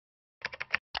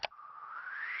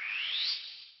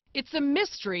It's a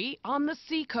mystery on the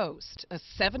seacoast, a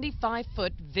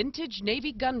 75-foot vintage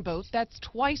Navy gunboat that's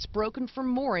twice broken from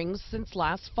moorings since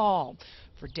last fall.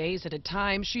 For days at a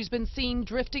time, she's been seen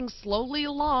drifting slowly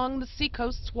along the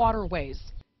seacoast's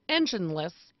waterways,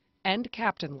 engineless and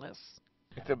captainless.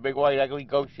 It's a big, white, ugly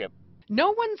ghost ship.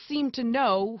 No one seemed to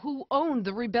know who owned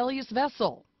the rebellious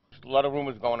vessel. There's a lot of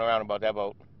rumors going around about that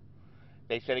boat.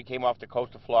 They said it came off the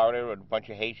coast of Florida, and a bunch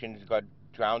of Haitians got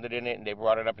drowned in it, and they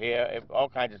brought it up here, all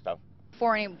kinds of stuff.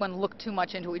 Before anyone looked too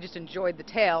much into it, we just enjoyed the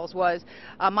tales.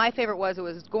 My favorite was it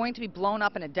was going to be blown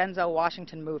up in a Denzel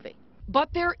Washington movie. But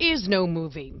there is no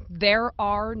movie. There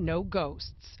are no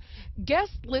ghosts.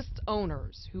 Guest list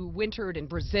owners who wintered in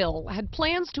Brazil had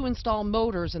plans to install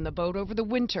motors in the boat over the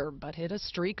winter, but hit a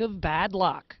streak of bad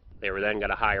luck. They were then going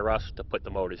to hire us to put the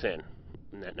motors in,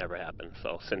 and that never happened.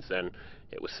 So since then,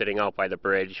 it was sitting out by the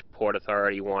bridge. Port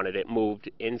Authority wanted it moved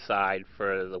inside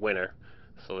for the winter,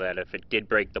 so that if it did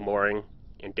break the mooring,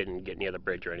 it didn't get near the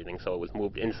bridge or anything. So it was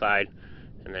moved inside,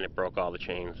 and then it broke all the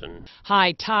chains. And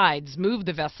high tides moved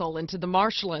the vessel into the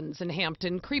marshlands in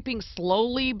Hampton, creeping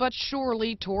slowly but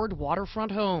surely toward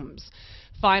waterfront homes.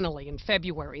 Finally, in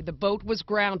February, the boat was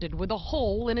grounded with a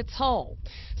hole in its hull.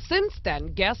 Since then,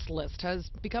 guest list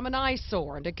has become an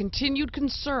eyesore and a continued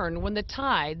concern when the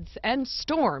tides and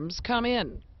storms come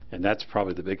in. And that's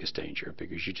probably the biggest danger,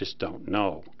 because you just don't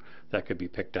know. That could be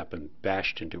picked up and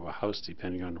bashed into a house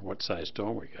depending on what size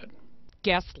storm we get.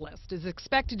 Guest list is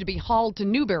expected to be hauled to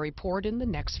Newburyport in the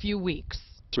next few weeks.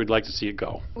 So we'd like to see it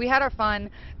go. We had our fun.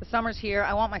 The summer's here.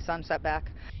 I want my sunset back.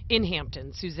 In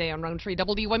Hampton, Suzanne Roundtree,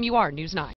 WMUR News 9.